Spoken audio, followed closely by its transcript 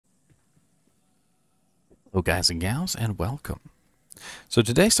Hello, guys and gals, and welcome. So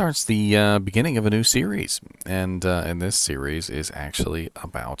today starts the beginning of a new series, and this series is actually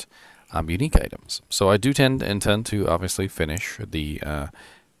about unique items. So I do intend to obviously finish the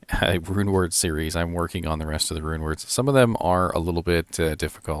rune word series. I'm working on the rest of the rune words. Some of them are a little bit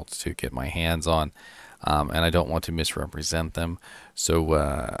difficult to get my hands on, and I don't want to misrepresent them. So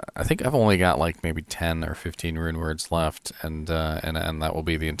I think I've only got like maybe 10 or 15 rune words left, and that will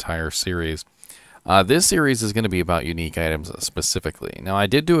be the entire series. This series is going to be about unique items specifically. Now, I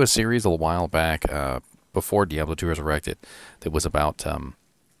did do a series a while back before Diablo 2 Resurrected that was about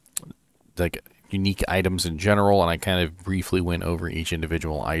like unique items in general, and I kind of briefly went over each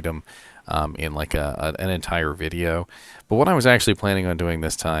individual item in like an entire video. But what I was actually planning on doing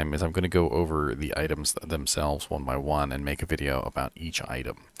this time is I'm going to go over the items themselves one by one and make a video about each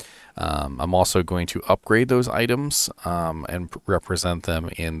item. I'm also going to upgrade those items and represent them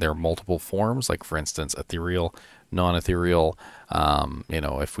in their multiple forms, like for instance, ethereal, non-ethereal.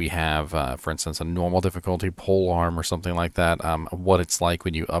 If we have, for instance, a normal difficulty pole arm or something like that, what it's like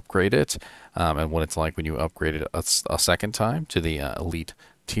when you upgrade it, and what it's like when you upgrade it a second time to the elite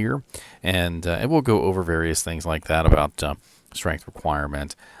tier, and we'll go over various things like that about strength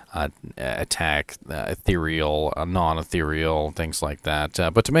requirement, attack, ethereal, non-ethereal, things like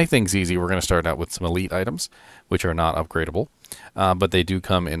that. But to make things easy, we're going to start out with some elite items, which are not upgradable, but they do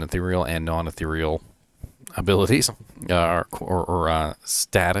come in ethereal and non-ethereal abilities or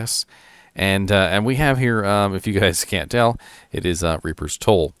status. And we have here, if you guys can't tell, it is Reaper's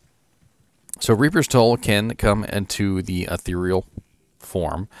Toll. So Reaper's Toll can come into the ethereal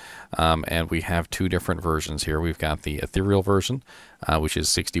form, and we have two different versions here. We've got the ethereal version, which is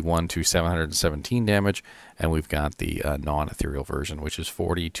 61 to 717 damage, and we've got the non-ethereal version, which is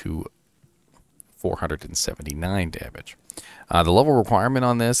 40 to 479 damage. The level requirement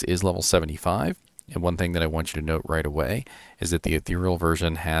on this is level 75, and one thing that I want you to note right away is that the ethereal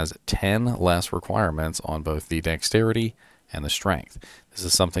version has 10 less requirements on both the dexterity and the strength. This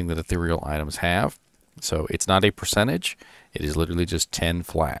is something that ethereal items have. So it's not a percentage, it is literally just 10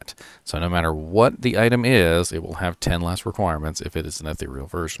 flat. So no matter what the item is, it will have 10 less requirements if it is an ethereal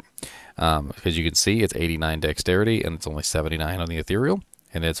version. Because you can see it's 89 dexterity and it's only 79 on the ethereal,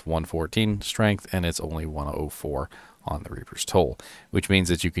 and it's 114 strength and it's only 104 on the Reaper's Toll, which means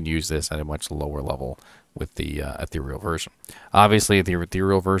that you can use this at a much lower level with the ethereal version. Obviously, the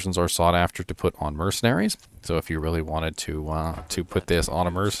ethereal versions are sought after to put on mercenaries. So if you really wanted to put this on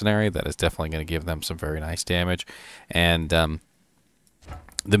a mercenary, that is definitely going to give them some very nice damage. And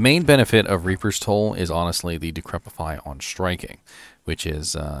the main benefit of Reaper's Toll is honestly the Decrepify on striking, which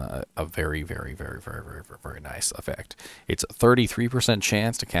is a very, very, very, very, very, very, very nice effect. It's a 33%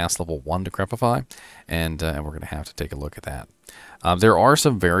 chance to cast level 1 Decrepify, and we're going to have to take a look at that. There are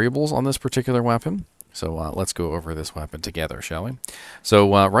some variables on this particular weapon, so let's go over this weapon together, shall we?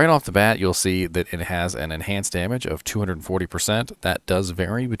 So right off the bat, you'll see that it has an enhanced damage of 240%. That does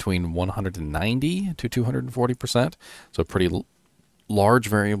vary between 190 to 240%, so pretty large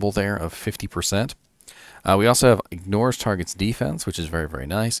variable there of 50%. We also have ignores target's defense, which is very, very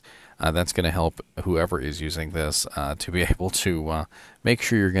nice. That's going to help whoever is using this to be able to make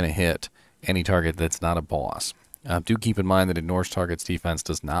sure you're going to hit any target that's not a boss. Do keep in mind that ignores target's defense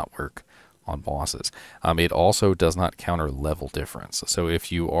does not work on bosses. It also does not counter level difference. So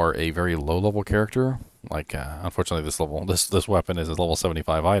if you are a very low level character, like unfortunately this weapon is a level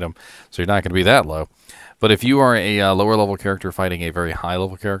 75 item, so you're not going to be that low. But if you are a lower level character fighting a very high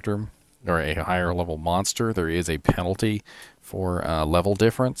level character or a higher level monster, there is a penalty for level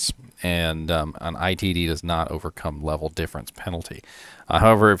difference, and an ITD does not overcome level difference penalty.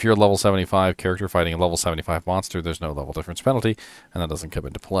 However, if you're a level 75 character fighting a level 75 monster, there's no level difference penalty, and that doesn't come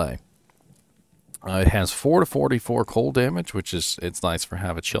into play. It has 4 to 44 cold damage, which is it's nice for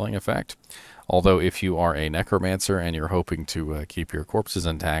have a chilling effect. Although if you are a necromancer and you're hoping to keep your corpses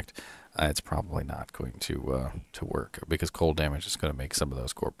intact, it's probably not going to work, because cold damage is going to make some of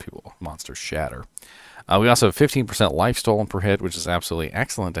those monsters shatter. We also have 15% life stolen per hit, which is absolutely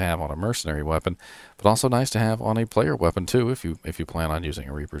excellent to have on a mercenary weapon, but also nice to have on a player weapon too if you plan on using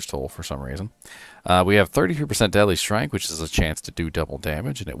a Reaper's Toll for some reason. We have 33% deadly strike, which is a chance to do double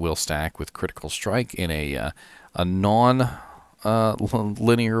damage, and it will stack with critical strike in a non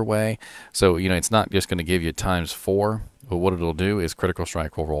linear way. So it's not just going to give you ×4. But what it'll do is critical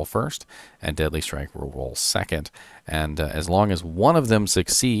strike will roll first, and deadly strike will roll second. And as long as one of them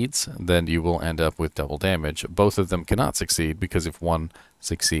succeeds, then you will end up with double damage. Both of them cannot succeed, because if one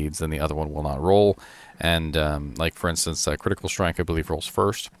succeeds, then the other one will not roll. And like for instance, critical strike I believe rolls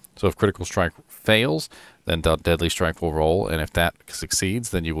first, So if Critical Strike fails, then Deadly Strike will roll, and if that succeeds,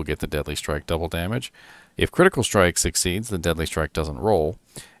 then you will get the Deadly Strike double damage. If Critical Strike succeeds, the Deadly Strike doesn't roll,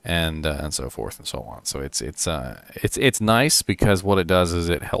 and so forth and so on. So it's nice because what it does is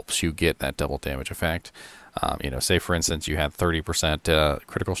it helps you get that double damage effect. Say for instance you had 30%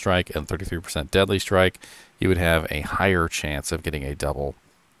 Critical Strike and 33% Deadly Strike, you would have a higher chance of getting a double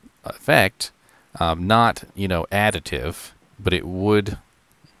effect. Not additive, but it would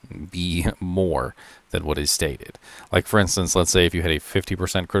be more than what is stated. Like for instance, let's say if you had a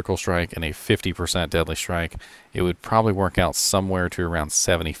 50% Critical Strike and a 50% Deadly Strike, it would probably work out somewhere to around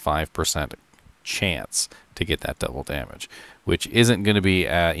 75% chance to get that double damage, which isn't going to be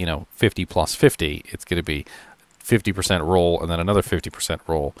 50 plus 50. It's going to be 50% roll and then another 50%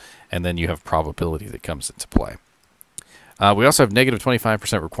 roll, and then you have probability that comes into play. We also have negative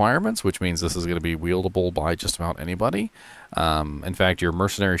 25% requirements, which means this is going to be wieldable by just about anybody. In fact, your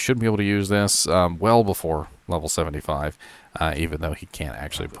mercenary should be able to use this well before level 75, even though he can't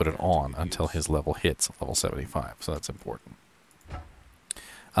actually put it on until his level hits level 75, so that's important.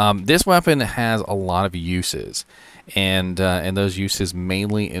 This weapon has a lot of uses, and those uses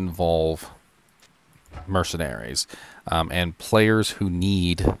mainly involve mercenaries and players who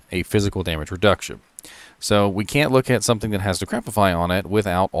need a physical damage reduction. So we can't look at something that has Decrepify on it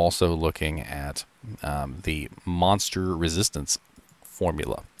without also looking at the monster resistance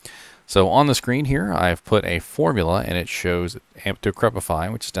formula. So on the screen here, I've put a formula, and it shows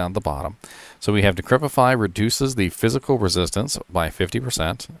Decrepify, which is down at the bottom. So we have Decrepify reduces the physical resistance by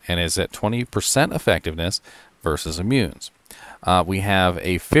 50% and is at 20% effectiveness versus immunes. We have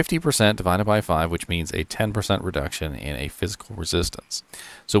a 50% divided by 5, which means a 10% reduction in a physical resistance.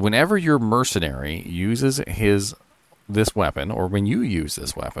 So whenever your mercenary uses this weapon, or when you use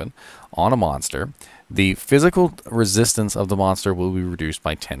this weapon on a monster, the physical resistance of the monster will be reduced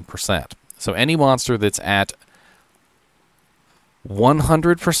by 10%. So any monster that's at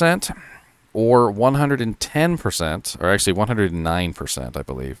 100% or 110%, or actually 109%, I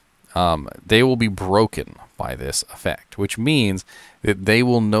believe, they will be broken by this effect, which means that they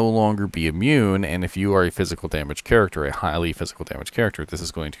will no longer be immune, and if you are a physical damage character, a highly physical damage character, this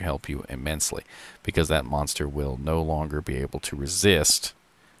is going to help you immensely, because that monster will no longer be able to resist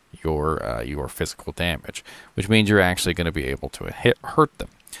your physical damage, which means you're actually going to be able to hurt them.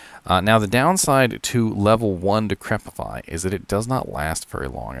 Now, the downside to level 1 Decrepify is that it does not last very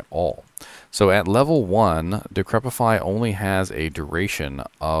long at all. So at level 1, Decrepify only has a duration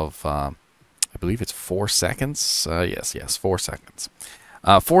of, I believe it's 4 seconds. Yes, 4 seconds.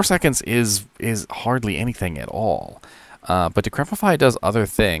 4 seconds is hardly anything at all. But Decrepify does other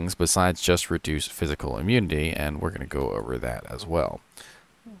things besides just reduce physical immunity, and we're going to go over that as well.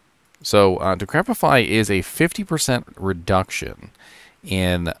 So Decrepify is a 50% reduction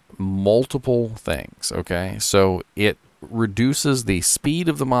in multiple things, okay? So it reduces the speed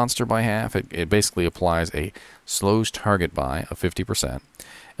of the monster by half. It basically applies a slows target by of 50%.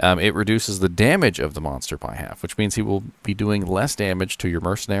 It reduces the damage of the monster by half, which means he will be doing less damage to your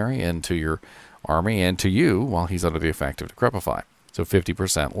mercenary and to your army and to you while he's under the effect of Decrepify. So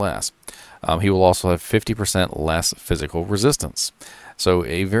 50% less. He will also have 50% less physical resistance. So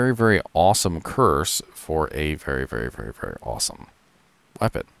a very, very awesome curse for a very, very, very, very awesome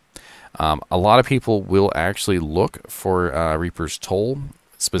weapon. A lot of people will actually look for Reaper's Toll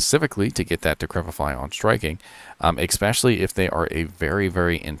specifically to get that Decrepify on striking, especially if they are a very,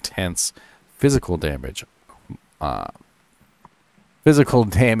 very intense physical damage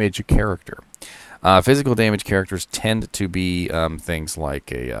character. Physical damage characters tend to be things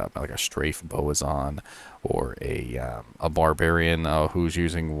like a Strafe Boazon, or a Barbarian who's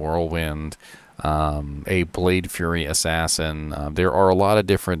using Whirlwind, a Blade Fury Assassin. There are a lot of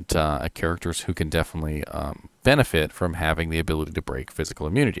different characters who can definitely benefit from having the ability to break physical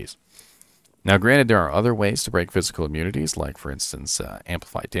immunities. Now, granted, there are other ways to break physical immunities, like, for instance,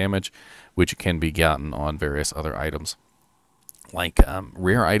 Amplified Damage, which can be gotten on various other items. Like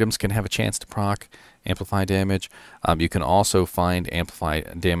rare items can have a chance to proc Amplify Damage. You can also find Amplify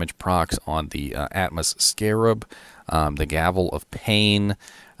Damage procs on the Atmos Scarab, the Gavel of Pain.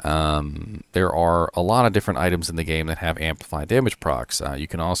 There are a lot of different items in the game that have Amplify Damage procs. You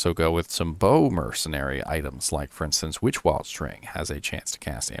can also go with some bow mercenary items, like, for instance, Witchwild String has a chance to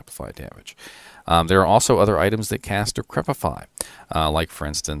cast Amplify Damage. There are also other items that cast Decrepify, like, for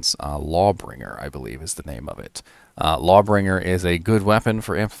instance, Lawbringer, I believe is the name of it. Lawbringer is a good weapon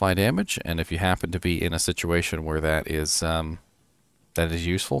for Amplify Damage, and if you happen to be in a situation where that is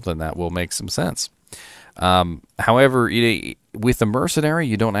useful, then that will make some sense. However, with the mercenary,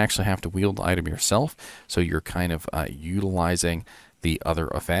 you don't actually have to wield the item yourself, so you're kind of utilizing the other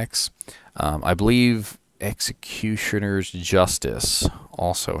effects. I believe Executioner's Justice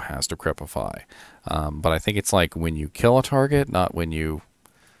also has Decrepify, but I think it's like when you kill a target, not when you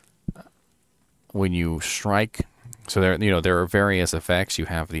strike. So there are various effects. You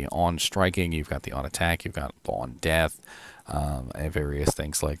have the on striking, you've got the on attack, you've got on death, and various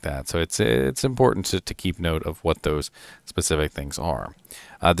things like that. So it's important to keep note of what those specific things are.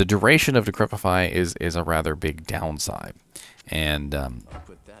 The duration of Decrepify is a rather big downside, and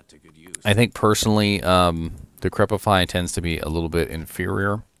I think personally, Decrepify tends to be a little bit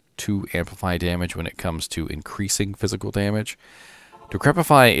inferior to Amplify damage when it comes to increasing physical damage.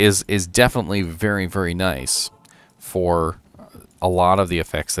 Decrepify is definitely very, very nice for a lot of the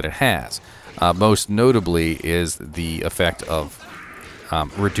effects that it has. Most notably is the effect of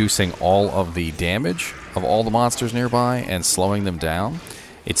reducing all of the damage of all the monsters nearby and slowing them down.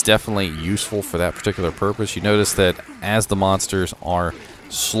 It's definitely useful for that particular purpose. You notice that as the monsters are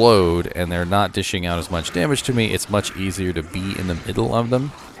slowed and they're not dishing out as much damage to me, it's much easier to be in the middle of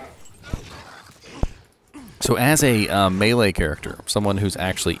them. So as a melee character, someone who's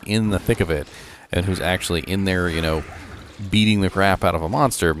actually in the thick of it, and who's actually in there, you know, beating the crap out of a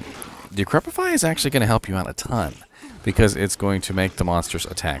monster, Decrepify is actually going to help you out a ton, because it's going to make the monsters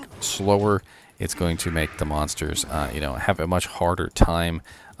attack slower. It's going to make the monsters, you know, have a much harder time,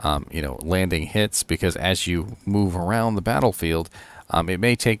 you know, landing hits, because as you move around the battlefield, it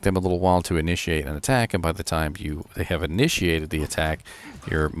may take them a little while to initiate an attack, and by the time they have initiated the attack,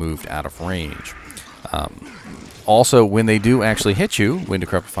 you're moved out of range. Also, when they do actually hit you, when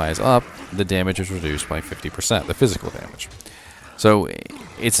Decrepify is up, the damage is reduced by 50%, the physical damage. So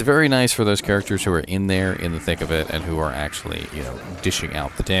it's very nice for those characters who are in there, in the thick of it, and who are actually, you know, dishing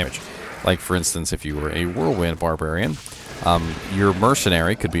out the damage. Like, for instance, if you were a Whirlwind Barbarian, your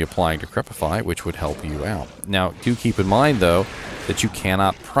Mercenary could be applying Decrepify, which would help you out. Now, do keep in mind, though, that you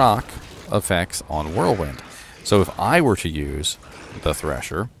cannot proc effects on Whirlwind. So if I were to use the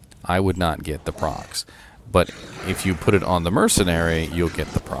Thresher, I would not get the procs. But if you put it on the Mercenary, you'll get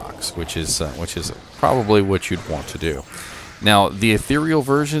the procs, which is probably what you'd want to do. Now, the ethereal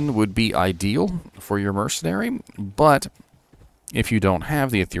version would be ideal for your Mercenary, but if you don't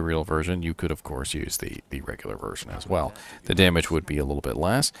have the ethereal version, you could, of course, use the regular version as well. The damage would be a little bit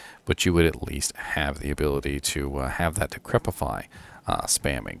less, but you would at least have the ability to have that Decrepify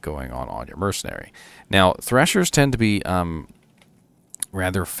spamming going on your Mercenary. Now, Threshers tend to be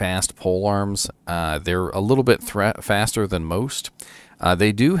rather fast polearms. They're a little bit faster than most.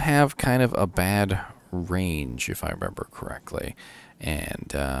 They do have kind of a bad range, if I remember correctly.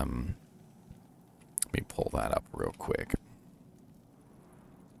 And let me pull that up real quick.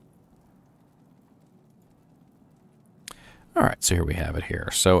 All right, so here we have it here.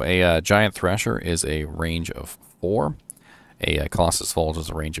 So a Giant Thresher is a range of 4. A Colossus Fulge is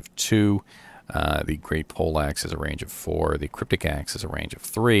a range of 2. The Great Poleaxe is a range of 4, the Cryptic Axe is a range of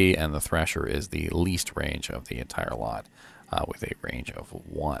 3, and the Thresher is the least range of the entire lot, with a range of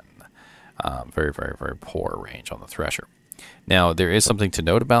 1. Very, very, very poor range on the Thresher. Now, there is something to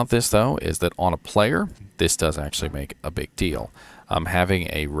note about this, though, is that on a player, this does actually make a big deal. Having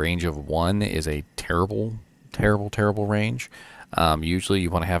a range of 1 is a terrible, terrible, terrible range. Usually you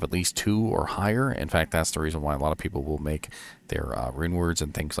want to have at least 2 or higher. In fact, that's the reason why a lot of people will make their rune words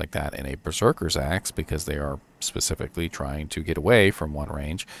and things like that in a Berserker's Axe, because they are specifically trying to get away from 1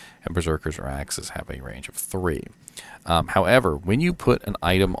 range, and Berserker's Axes have a range of 3. However, when you put an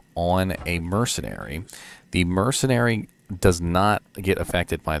item on a Mercenary, the Mercenary does not get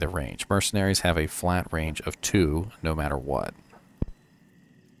affected by the range. Mercenaries have a flat range of 2 no matter what.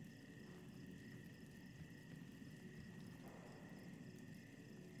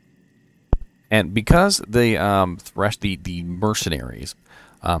 And because the Mercenaries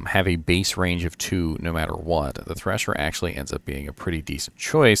have a base range of 2 no matter what, the Thresher actually ends up being a pretty decent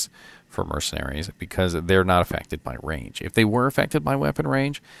choice for Mercenaries, because they're not affected by range. If they were affected by weapon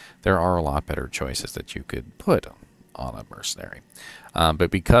range, there are a lot better choices that you could put on a Mercenary. But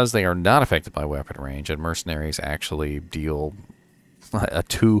because they are not affected by weapon range, and Mercenaries actually deal a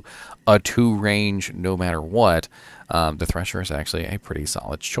two range no matter what, the Thresher is actually a pretty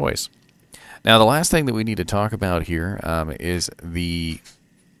solid choice. Now, the last thing that we need to talk about here is the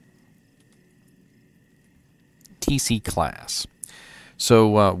TC class.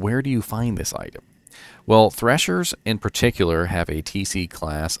 So where do you find this item? Well, Threshers in particular have a TC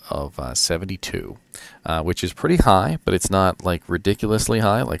class of 72, which is pretty high, but it's not like ridiculously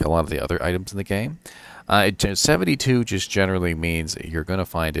high like a lot of the other items in the game. 72 just generally means you're going to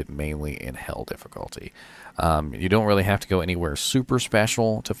find it mainly in Hell difficulty. You don't really have to go anywhere super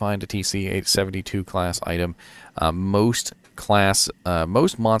special to find a TC 872 class item. Most class,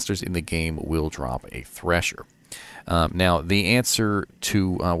 most monsters in the game will drop a Thresher. Now, the answer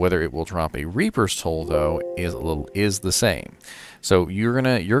to whether it will drop a Reaper's Toll, though, is the same. So you're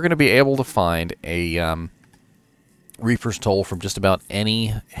gonna be able to find a Reaper's Toll from just about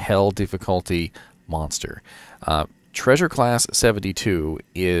any Hell difficulty monster. Treasure Class 72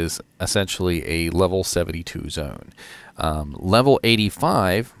 is essentially a level 72 zone. Level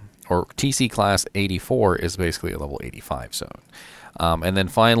 85, or TC Class 84, is basically a level 85 zone. And then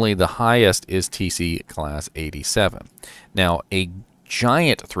finally, the highest is TC Class 87. Now, a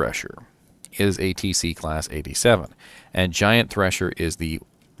Giant Thresher is a TC Class 87, and Giant Thresher is the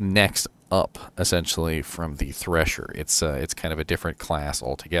next up, essentially, from the Thresher. It's kind of a different class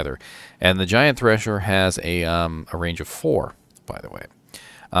altogether. And the Giant Thresher has a range of 4, by the way.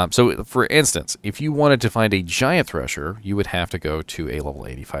 So, for instance, if you wanted to find a Giant Thresher, you would have to go to a level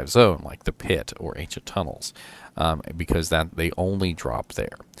 85 zone, like the Pit or Ancient Tunnels, because they only drop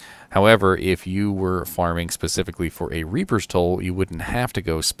there. However, if you were farming specifically for a Reaper's Toll, you wouldn't have to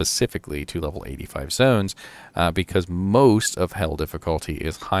go specifically to level 85 zones, because most of Hell difficulty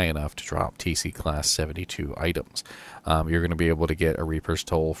is high enough to drop TC Class 72 items. You're going to be able to get a Reaper's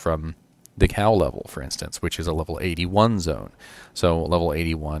Toll from the cow level, for instance, which is a level 81 zone. So level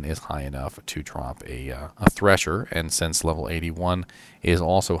 81 is high enough to drop a Thresher, and since level 81 is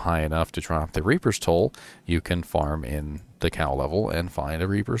also high enough to drop the Reaper's Toll, you can farm in the cow level and find a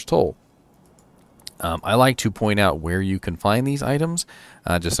Reaper's Toll. I like to point out where you can find these items,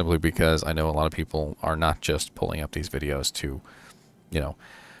 just simply because I know a lot of people are not just pulling up these videos to,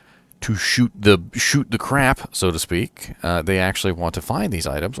 to shoot the crap, so to speak. They actually want to find these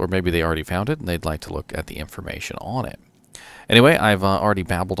items, or maybe they already found it and they'd like to look at the information on it. Anyway, I've already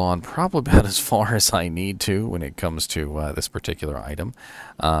babbled on probably about as far as I need to when it comes to this particular item.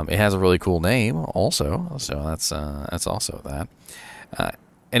 It has a really cool name also, so that's also that.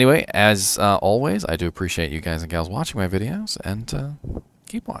 Anyway, as always, I do appreciate you guys and gals watching my videos, and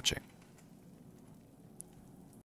keep watching.